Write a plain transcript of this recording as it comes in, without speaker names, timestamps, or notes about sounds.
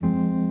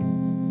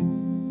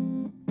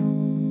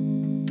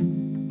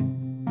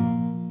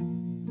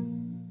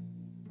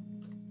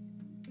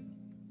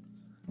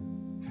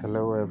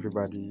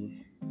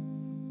everybody.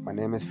 My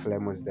name is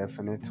Flemus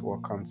Definite.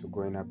 Welcome to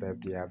Going Above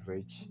the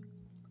Average.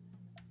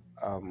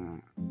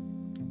 Um,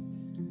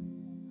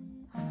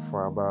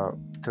 for about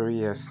 3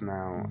 years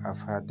now, I've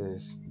had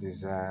this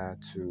desire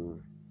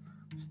to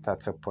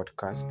start a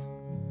podcast,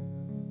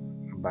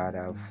 but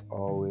I've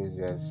always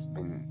just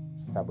been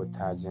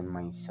sabotaging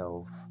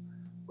myself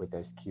with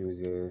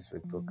excuses,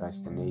 with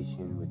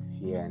procrastination, with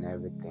fear, and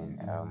everything.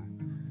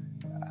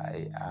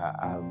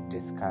 I've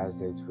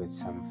discussed it with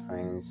some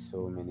friends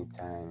so many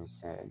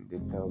times, and they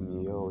tell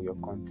me, "Yo, your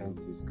content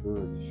is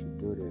good. You should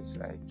do this.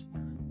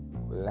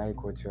 We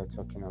like what you are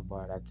talking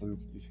about. I think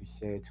you should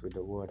share it with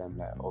the world." I'm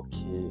like,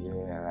 "Okay,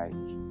 yeah,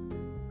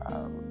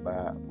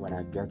 but when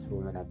I get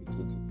home and I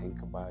begin to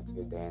think about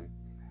it, then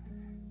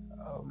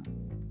um,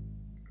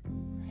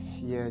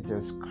 fear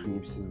just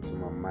creeps into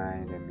my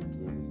mind and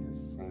begins to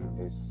sing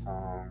these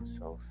songs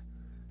of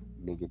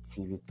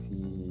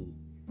negativity,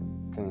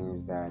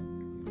 things that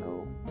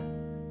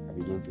I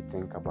begin to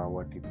think about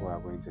what people are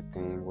going to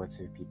think. What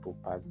if people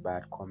pass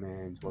bad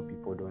comments? What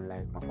people don't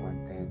like my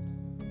content?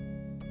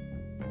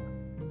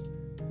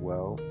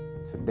 Well,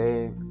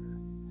 today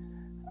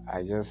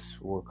I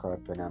just woke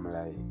up and I'm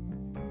like,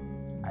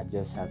 I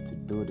just have to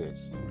do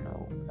this,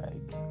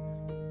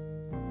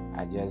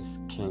 I just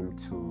came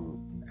to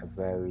a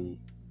very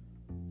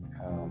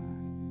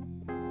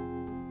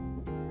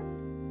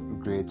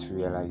great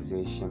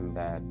realization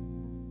that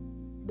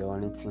the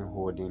only thing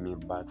holding me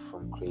back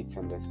from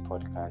creating this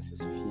podcast is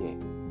fear.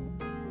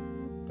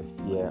 The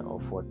fear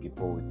of what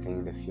people will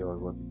think, the fear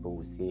of what people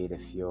will say, the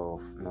fear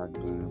of not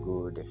being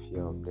good, the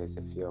fear of this,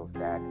 the fear of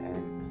that.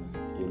 And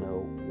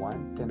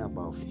one thing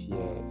about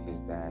fear is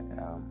that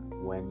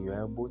when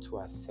you're able to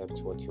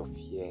accept what your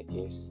fear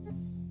is,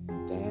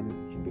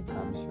 then it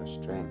becomes your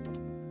strength.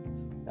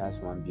 That's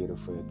one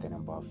beautiful thing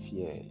about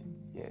fear.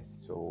 Yes,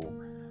 so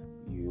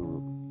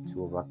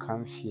to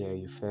overcome fear,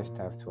 you first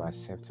have to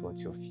accept what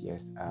your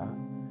fears are.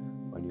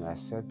 When you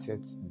accept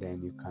it,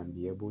 then you can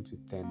be able to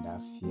turn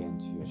that fear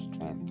into your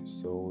strength.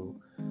 So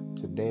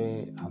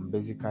today, I'm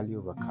basically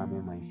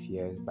overcoming my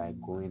fears by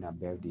going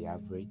above the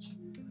average.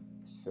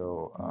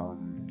 So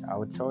I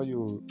will tell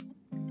you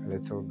a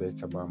little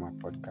bit about my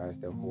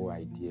podcast, the whole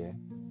idea.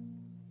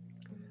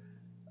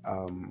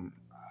 Um,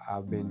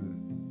 I've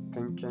been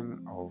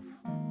thinking of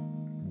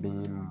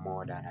being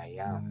more than I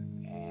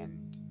am, and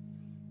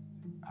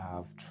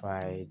I've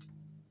tried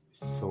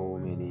so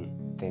many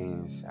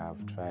things.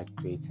 I've tried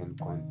creating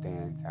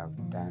content,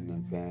 I've done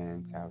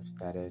events, I've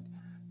started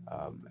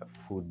a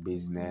food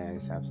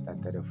business, I've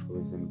started a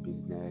frozen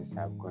business,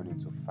 I've gone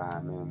into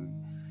farming.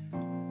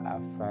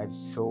 I've tried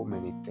so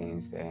many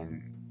things,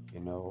 and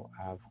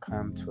I've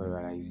come to a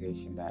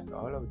realization that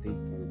all of these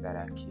things that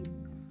I keep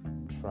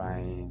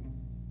trying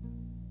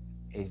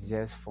is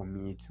just for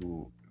me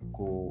to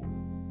go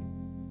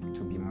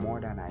to be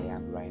more than I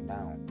am right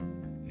now.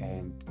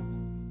 And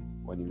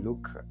when you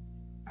look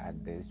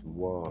at this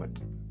world,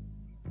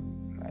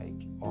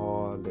 like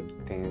all the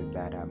things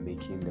that are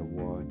making the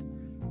world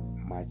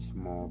much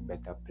more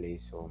better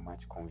place or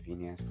much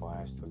convenience for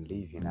us to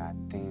live in are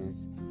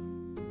things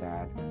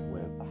that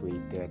were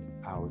created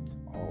out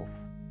of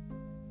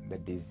the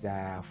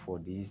desire for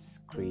these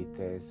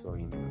creators or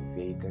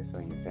innovators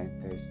or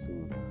inventors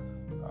to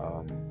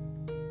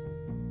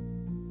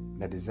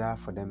the desire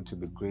for them to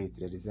be great,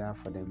 the desire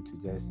for them to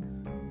just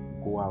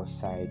go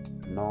outside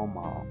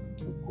normal,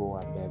 to go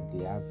above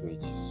the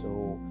average.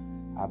 So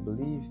I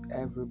believe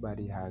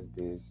everybody has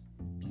this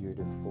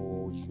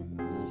beautiful,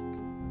 unique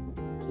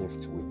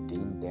gift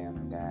within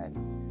them that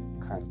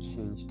can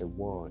change the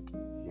world,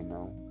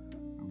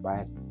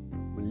 But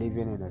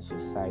living in a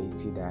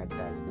society that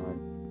does not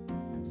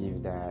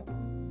give that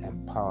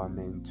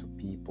empowerment to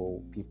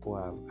people, people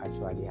have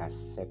actually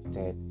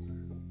accepted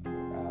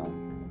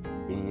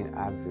being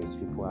average.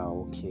 People are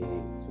okay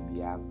to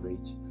be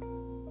average.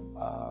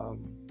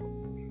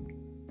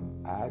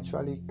 I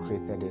actually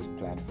created this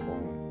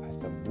platform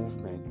as a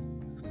movement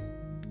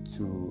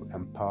to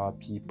empower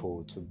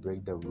people to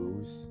break the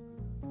rules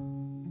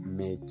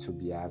made to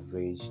be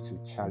average, to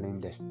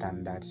challenge the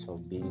standards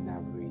of being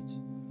average,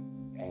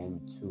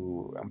 and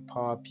to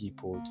empower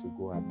people to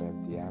go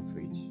above the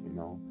average,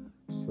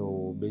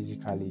 So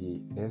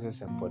basically, this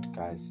is a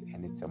podcast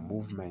and it's a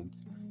movement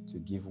to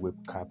give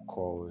wake-up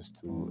calls,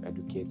 to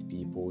educate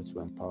people, to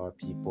empower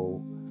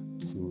people,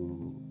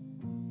 to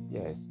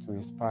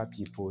inspire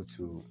people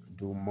to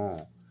do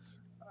more.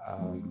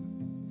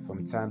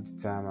 From time to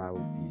time, I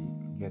will be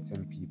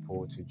getting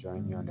people to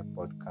join me on the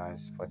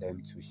podcast for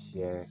them to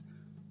share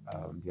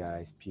their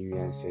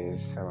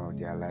experiences, some of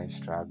their life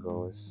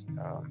struggles,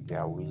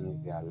 their wins,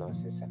 their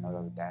losses, and all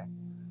of that.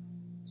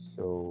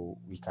 So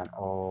we can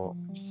all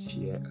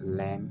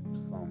learn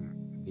from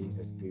these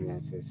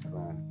experiences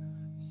from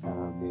some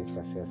of these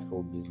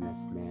successful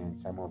businessmen,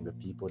 some of the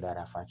people that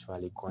have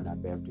actually gone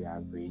above the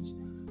average,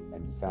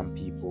 and some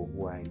people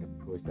who are in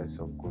the process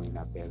of going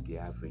above the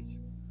average.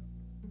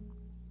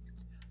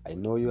 I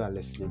know you are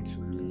listening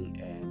to me,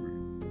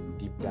 and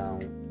deep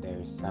down there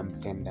is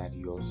something that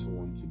you also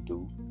want to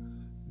do.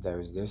 there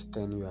is this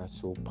thing you are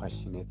so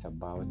passionate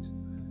about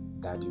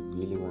that you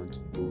really want to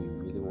do, you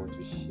really want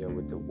to share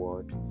with the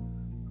world,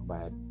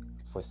 but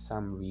for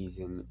some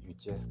reason you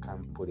just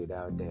can't put it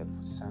out there.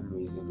 For some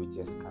reason you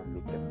just can't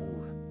make the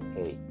move.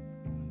 Hey,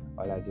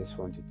 all I just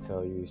want to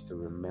tell you is to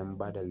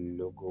remember the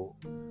logo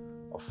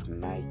of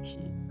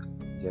Nike.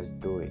 Just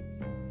do it,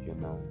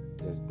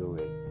 just do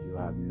it. You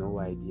have no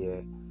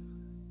idea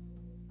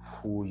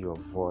who your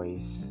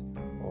voice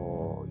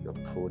or your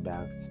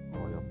product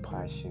or your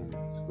passion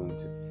is going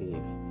to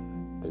save.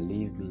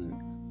 Believe me,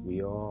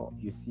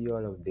 you see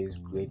all of these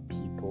great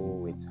people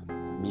with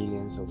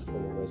millions of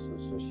followers on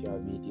social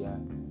media.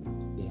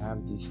 They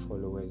have these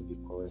followers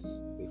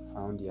because they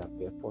found their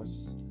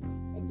purpose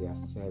and they are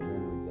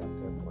serving with their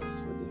purpose.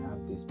 So they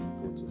have these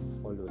people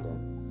to follow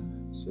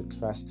them. So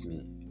trust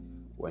me,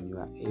 when you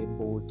are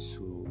able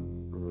to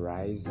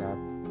rise up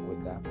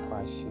with that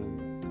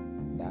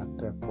passion, that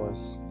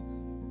purpose,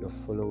 your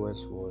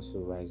followers will also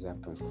rise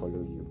up and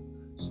follow you.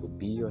 So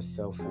be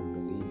yourself and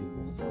believe in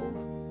yourself.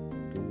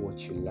 Do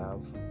what you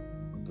love.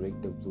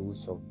 Break the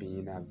rules of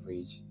being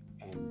average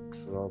and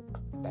drop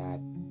that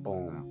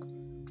bomb.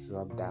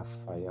 Drop that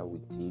fire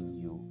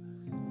within you.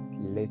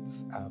 Lit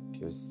up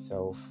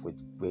yourself with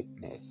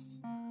greatness.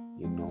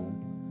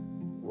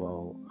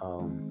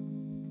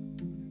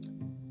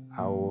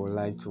 I would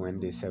like to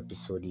end this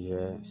episode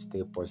here.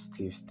 Stay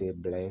positive, stay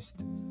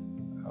blessed.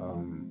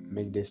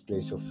 Make this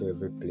place your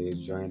favorite place.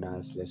 Join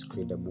us. Let's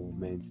create a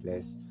movement.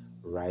 Let's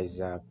rise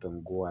up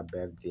and go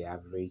above the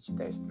average.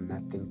 There's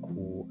nothing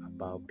cool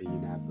about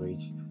being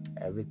average.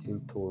 Everything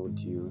told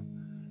you,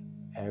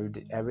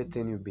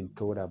 everything you've been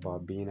told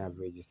about being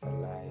average is a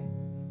lie.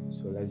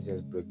 So let's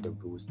just break the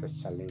rules.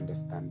 Let's challenge the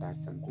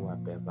standards and go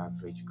above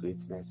average.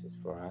 Greatness is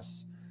for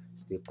us.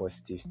 Stay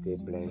positive. Stay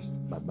blessed.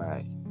 Bye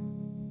bye.